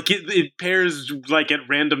weird. Like it pairs like at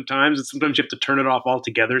random times and sometimes you have to turn it off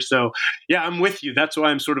altogether. So yeah, I'm with you. That's why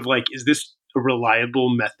I'm sort of like, is this a reliable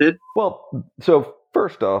method? Well, so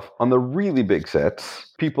first off, on the really big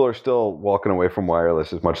sets, people are still walking away from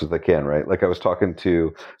wireless as much as they can, right? Like I was talking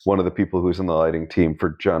to one of the people who's in the lighting team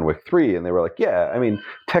for John Wick 3, and they were like, yeah, I mean,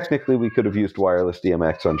 technically we could have used wireless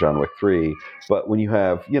DMX on John Wick 3, but when you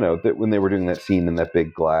have, when they were doing that scene in that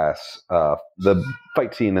big glass, the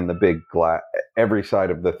fight scene in the big glass, every side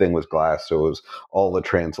of the thing was glass, so it was all the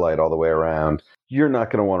trans light all the way around. You're not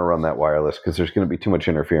going to want to run that wireless because there's going to be too much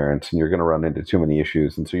interference and you're going to run into too many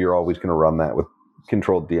issues. And so you're always going to run that with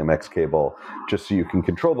controlled DMX cable just so you can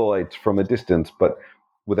control the lights from a distance, but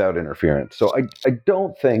without interference. So I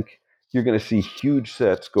don't think you're going to see huge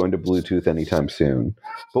sets going to Bluetooth anytime soon.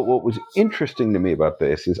 But what was interesting to me about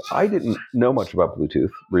this is I didn't know much about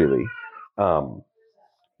Bluetooth, really.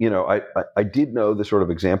 I did know the sort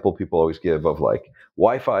of example people always give of like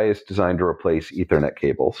Wi-Fi is designed to replace Ethernet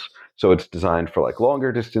cables. So it's designed for like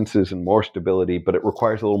longer distances and more stability, but it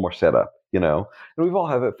requires a little more setup, And we've all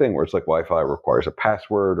had that thing where it's like Wi-Fi requires a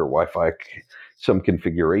password or Wi-Fi some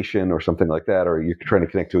configuration or something like that, or you're trying to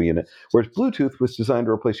connect to a unit. Whereas Bluetooth was designed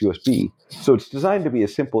to replace USB. So it's designed to be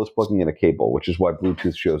as simple as plugging in a cable, which is why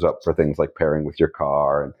Bluetooth shows up for things like pairing with your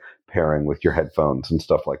car and pairing with your headphones and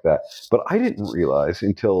stuff like that. But I didn't realize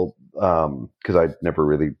until, because I'd never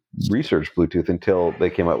really researched Bluetooth until they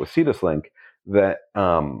came out with Cetus Link, that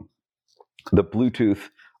the Bluetooth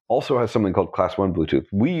also has something called Class 1 Bluetooth.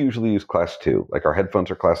 We usually use Class 2. Like our headphones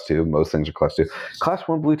are Class 2. Most things are Class 2. Class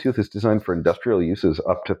 1 Bluetooth is designed for industrial uses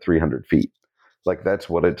up to 300 feet. Like that's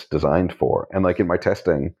what it's designed for. And like in my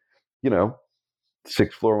testing,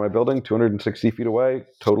 6th floor of my building, 260 feet away,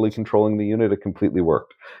 totally controlling the unit. It completely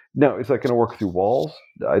worked. Now, is that going to work through walls?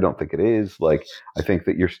 I don't think it is. Like, I think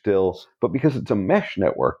that you're still, but because it's a mesh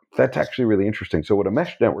network, that's actually really interesting. So what a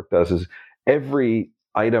mesh network does is every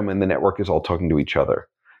item in the network is all talking to each other.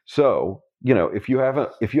 So, if you have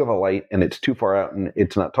a light and it's too far out and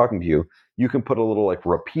it's not talking to you, you can put a little like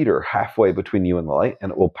repeater halfway between you and the light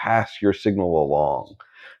and it will pass your signal along.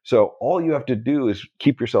 So all you have to do is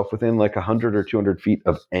keep yourself within like 100 or 200 feet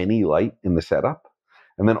of any light in the setup.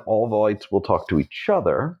 And then all the lights will talk to each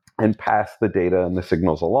other and pass the data and the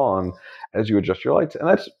signals along as you adjust your lights. And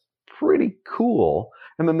that's pretty cool.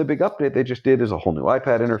 And then the big update they just did is a whole new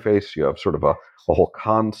iPad interface. You have sort of a whole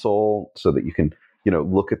console so that you can,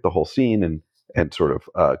 look at the whole scene and sort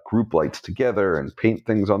of group lights together and paint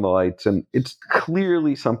things on the lights. And it's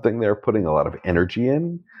clearly something they're putting a lot of energy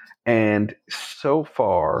in. And so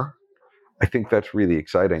far, I think that's really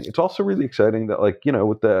exciting. It's also really exciting that, like,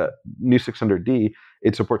 with the new 600D,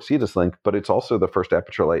 it supports Cetus Link, but it's also the first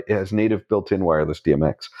aperture light. It has native built-in wireless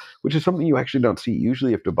DMX, which is something you actually don't see.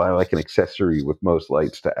 Usually you have to buy like an accessory with most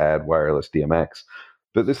lights to add wireless DMX.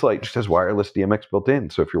 But this light just has wireless DMX built in.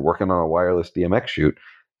 So if you're working on a wireless DMX shoot,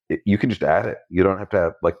 you can just add it. You don't have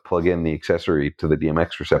to plug in the accessory to the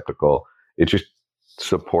DMX receptacle. It just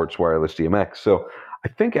supports wireless DMX. So I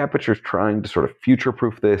think Aperture's trying to sort of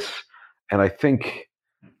future-proof this, and I think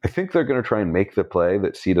they're going to try and make the play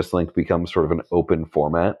that Cetus Link becomes sort of an open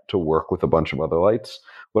format to work with a bunch of other lights.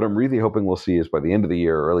 What I'm really hoping we'll see is by the end of the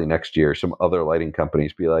year or early next year, some other lighting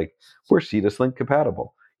companies be like, we're Cetus Link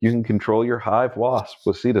compatible. You can control your Hive Wasp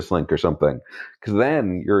with Cetus Link or something. Because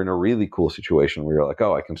then you're in a really cool situation where you're like,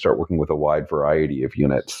 oh, I can start working with a wide variety of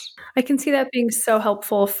units. I can see that being so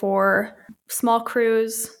helpful for small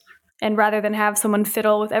crews. And rather than have someone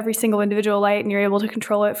fiddle with every single individual light and you're able to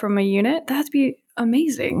control it from a unit, that'd be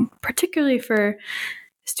amazing, particularly for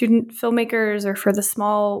student filmmakers or for the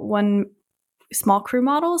small crew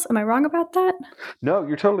models. Am I wrong about that? No,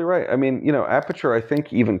 you're totally right. I mean, Aperture, I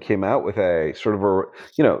think, even came out with a sort of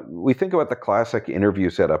we think about the classic interview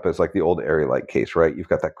setup as like the old Airy light case, right? You've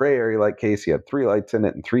got that gray Airy light case. You had 3 lights in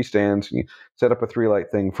it and 3 stands, and you set up a 3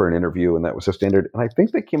 light thing for an interview, and that was a standard. And I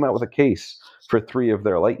think they came out with a case for 3 of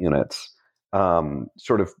their light units,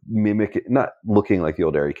 sort of mimic, not looking like the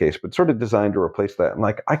old Airy case, but sort of designed to replace that. And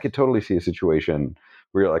like, I could totally see a situation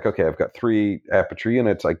where you're like, okay, I've got 3 Aperture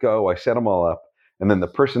units. I set them all up. And then the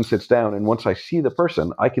person sits down, and once I see the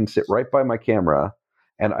person, I can sit right by my camera,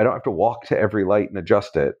 and I don't have to walk to every light and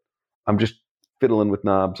adjust it. I'm just fiddling with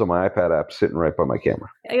knobs on my iPad app, sitting right by my camera.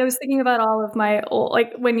 I was thinking about all of my old,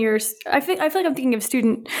 like when I feel like I'm thinking of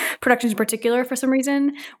student productions in particular for some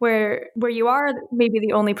reason, where you are maybe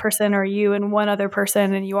the only person, or you and one other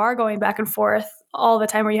person, and you are going back and forth all the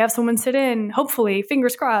time, where you have someone sit in, hopefully,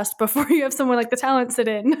 fingers crossed, before you have someone like the talent sit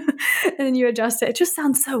in, and then you adjust it. It just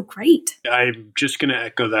sounds so great. I'm just going to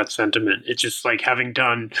echo that sentiment. It's just like having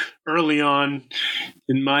done early on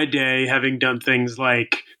in my day, having done things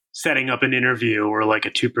like setting up an interview or like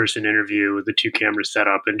a 2-person interview with the 2 cameras set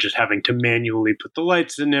up, and just having to manually put the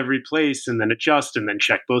lights in every place and then adjust and then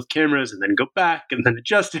check both cameras and then go back and then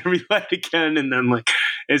adjust every light again. And then like,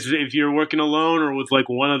 as if you're working alone or with like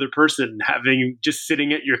one other person, having just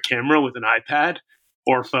sitting at your camera with an iPad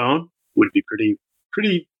or phone would be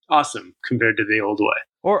pretty awesome compared to the old way.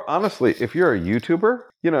 Or honestly, if you're a YouTuber,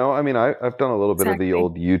 I've done a little bit of the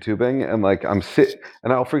old YouTubing, and like and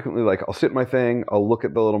I'll frequently I'll sit in my thing, I'll look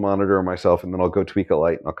at the little monitor of myself, and then I'll go tweak a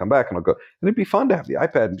light, and I'll come back and I'll go, and it'd be fun to have the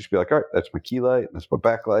iPad and just be like, all right, that's my key light, and that's my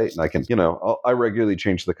backlight, and I can, I regularly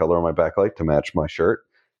change the color of my backlight to match my shirt,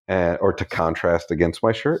 or to contrast against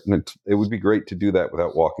my shirt, and it would be great to do that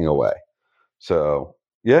without walking away. So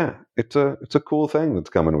yeah, it's a cool thing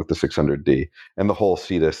that's coming with the 600D and the whole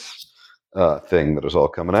Cetus thing that is all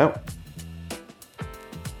coming out.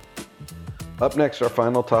 Up next, our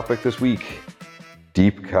final topic this week,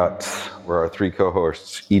 Deep Cuts, where our 3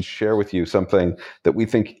 co-hosts each share with you something that we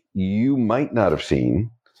think you might not have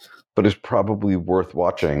seen, but is probably worth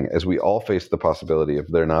watching, as we all face the possibility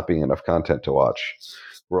of there not being enough content to watch.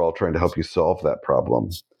 We're all trying to help you solve that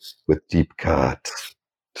problem with Deep Cuts.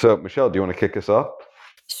 So, Michelle, do you want to kick us off?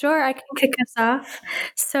 Sure, I can kick us off.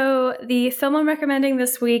 So the film I'm recommending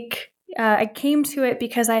this week, I came to it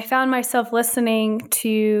because I found myself listening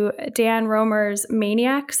to Dan Romer's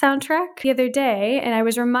Maniac soundtrack the other day, and I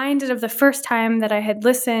was reminded of the first time that I had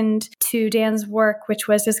listened to Dan's work, which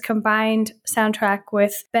was his combined soundtrack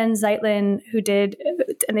with Ben Zeitlin,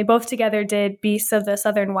 and they both together did Beasts of the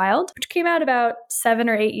Southern Wild, which came out about 7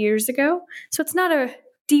 or 8 years ago. So it's not a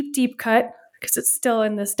deep cut, because it's still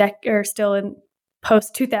in this still in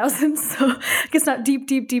post 2000s, so I guess not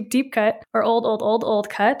deep cut or old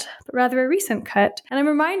cut, but rather a recent cut. And I'm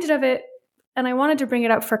reminded of it, and I wanted to bring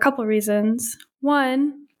it up for a couple reasons.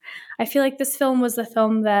 One, I feel like this film was the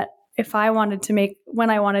film that when I wanted to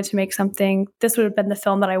make something, this would have been the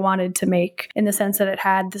film that I wanted to make, in the sense that it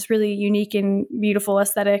had this really unique and beautiful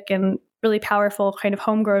aesthetic and really powerful kind of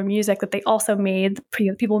homegrown music that they also made.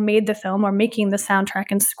 People made the film or making the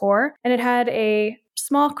soundtrack and score. And it had a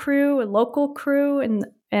small crew, a local crew,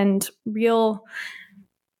 and real,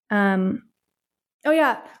 real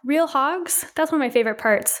hogs. That's one of my favorite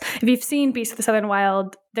parts. If you've seen Beasts of the Southern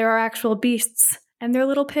Wild, there are actual beasts, and they're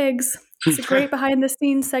little pigs. It's a great behind the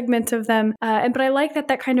scenes segment of them. But I like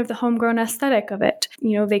that kind of the homegrown aesthetic of it.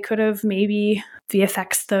 They could have maybe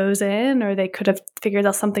VFX those in, or they could have figured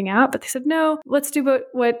out something out, but they said, no, let's do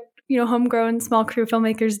what homegrown small crew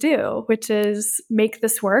filmmakers do, which is make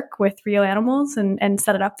this work with real animals and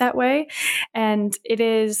set it up that way. And it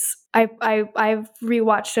is, I've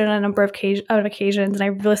rewatched it on a number of occasions, and I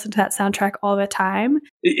listen to that soundtrack all the time.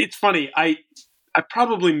 It's funny. I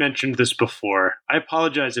probably mentioned this before. I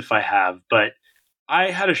apologize if I have, but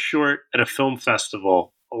I had a short at a film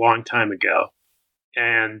festival a long time ago,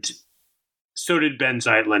 and so did Ben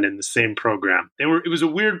Zeitlin in the same program. It was a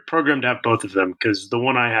weird program to have both of them, because the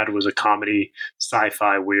one I had was a comedy,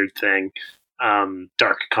 sci-fi, weird thing,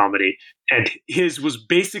 dark comedy, and his was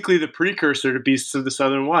basically the precursor to Beasts of the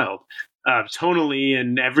Southern Wild, tonally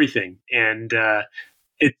and everything. And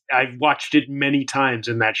I watched it many times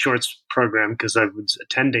in that shorts program because I was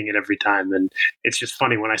attending it every time. And it's just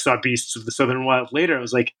funny, when I saw Beasts of the Southern Wild later, I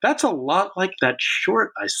was like, that's a lot like that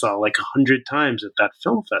short I saw like 100 times at that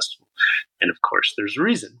film festival. And of course, there's a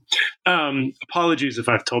reason. Apologies if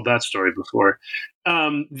I've told that story before.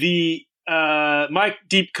 My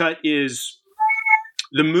deep cut is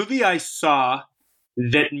the movie I saw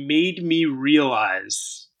that made me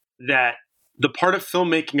realize that the part of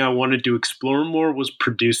filmmaking I wanted to explore more was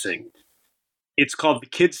producing. It's called The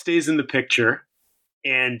Kid Stays in the Picture,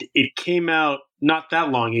 and it came out not that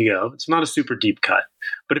long ago. It's not a super deep cut.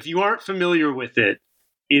 But if you aren't familiar with it,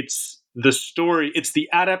 it's the story, it's the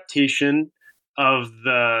adaptation of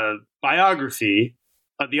the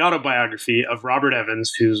autobiography of Robert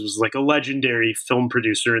Evans, who was like a legendary film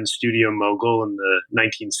producer and studio mogul in the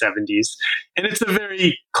 1970s. And it's a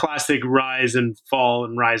very classic rise and fall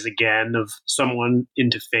and rise again of someone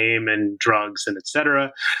into fame and drugs and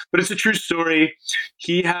etc. But it's a true story.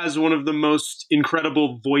 He has one of the most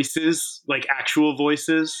incredible voices, like actual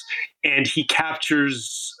voices, and he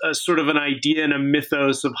captures a sort of an idea and a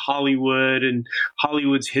mythos of Hollywood and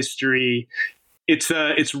Hollywood's history.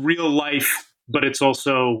 It's real life, but it's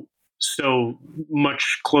also so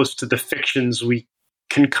much close to the fictions we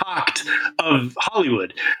concoct of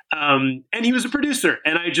Hollywood. And he was a producer.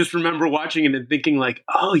 And I just remember watching it and thinking like,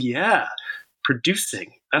 oh yeah,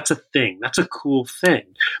 producing, that's a thing. That's a cool thing.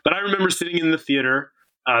 But I remember sitting in the theater,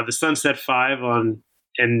 the Sunset 5 on,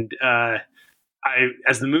 and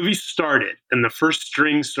as the movie started and the first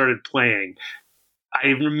string started playing, I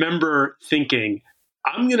remember thinking,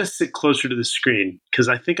 I'm going to sit closer to the screen because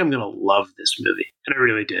I think I'm going to love this movie. And I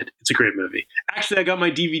really did. It's a great movie. Actually, I got my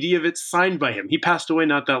DVD of it signed by him. He passed away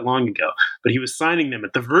not that long ago, but he was signing them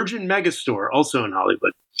at the Virgin Megastore, also in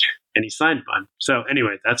Hollywood. And he signed mine. So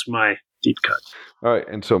anyway, that's my deep cut. All right.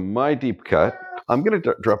 And so my deep cut, I'm going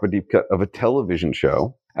to drop a deep cut of a television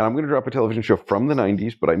show. And I'm going to drop a television show from the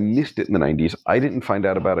 90s, but I missed it in the 90s. I didn't find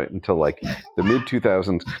out about it until like the mid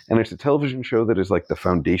 2000s. And it's a television show that is like the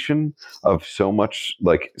foundation of so much,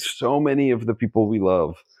 like so many of the people we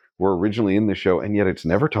love were originally in the show, and yet it's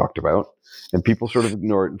never talked about. And people sort of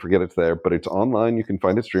ignore it and forget it's there, but it's online. You can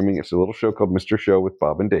find it streaming. It's a little show called Mr. Show with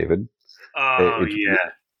Bob and David. Oh, yeah.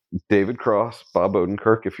 David Cross, Bob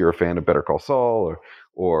Odenkirk, if you're a fan of Better Call Saul,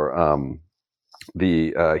 or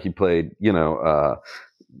he played,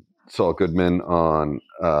 Saul Goodman on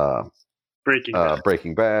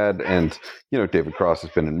Breaking Bad. And, David Cross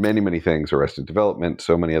has been in many, many things, Arrested Development,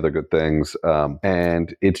 so many other good things.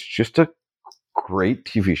 And it's just a great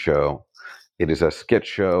TV show. It is a sketch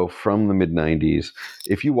show from the mid-90s.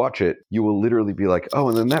 If you watch it, you will literally be like, oh,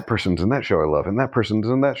 and then that person's in that show I love, and that person's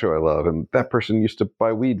in that show I love, and that person used to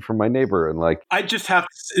buy weed from my neighbor. And like, I just have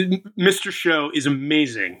to, Mr. Show is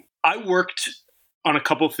amazing. I worked on a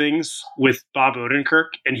couple things with Bob Odenkirk,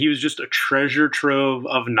 and he was just a treasure trove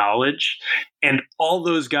of knowledge. And all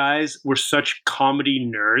those guys were such comedy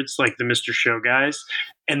nerds, like the Mr. Show guys.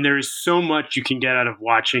 And there is so much you can get out of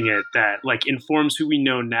watching it that like informs who we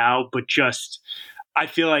know now, but just, I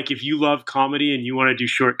feel like if you love comedy and you want to do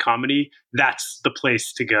short comedy, that's the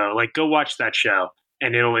place to go. Like, go watch that show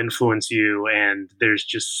and it'll influence you. And there's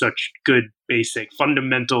just such good, basic,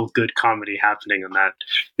 fundamental, good comedy happening on that.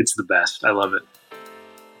 It's the best. I love it.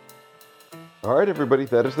 All right, everybody,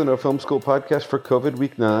 that is the No Film School podcast for COVID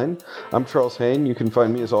Week 9. I'm Charles Hain. You can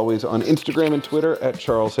find me, as always, on Instagram and Twitter at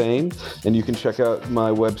Charles Hain. And you can check out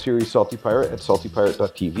my web series, Salty Pirate, at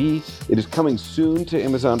saltypirate.tv. It is coming soon to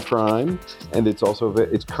Amazon Prime, and it's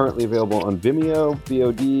currently available on Vimeo,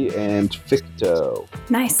 VOD, and Ficto.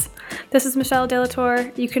 Nice. This is Michelle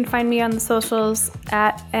Delator. You can find me on the socials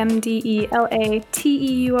at MDELATEUR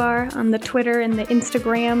on the Twitter and the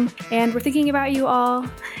Instagram. And we're thinking about you all,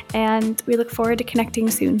 and we look forward to connecting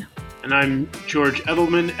soon. And I'm George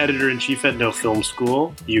Edelman, Editor-in-Chief at No Film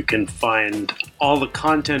School. You can find all the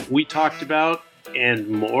content we talked about and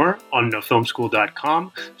more on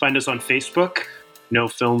nofilmschool.com. Find us on Facebook. No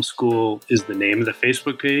Film School is the name of the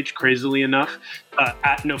Facebook page, crazily enough,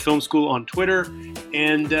 at No Film School on Twitter.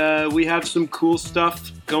 And we have some cool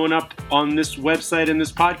stuff going up on this website and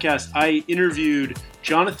this podcast. I interviewed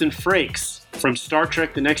Jonathan Frakes from Star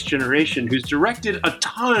Trek The Next Generation, who's directed a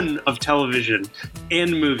ton of television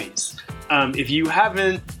and movies. If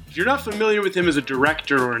you're not familiar with him as a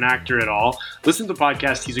director or an actor at all, listen to the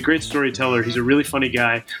podcast. He's a great storyteller. He's a really funny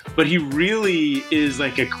guy, but he really is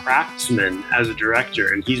like a craftsman as a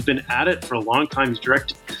director, and he's been at it for a long time. He's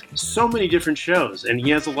directed so many different shows, and he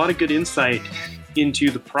has a lot of good insight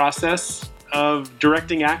into the process of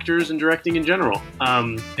directing actors and directing in general.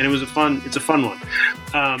 And it's a fun one.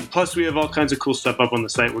 Plus, we have all kinds of cool stuff up on the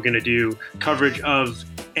site. We're going to do coverage of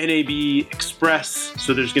NAB Express,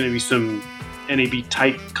 so there's going to be some NAB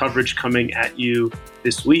type coverage coming at you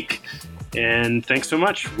this week. And thanks so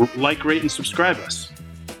much. Like, rate, and subscribe us.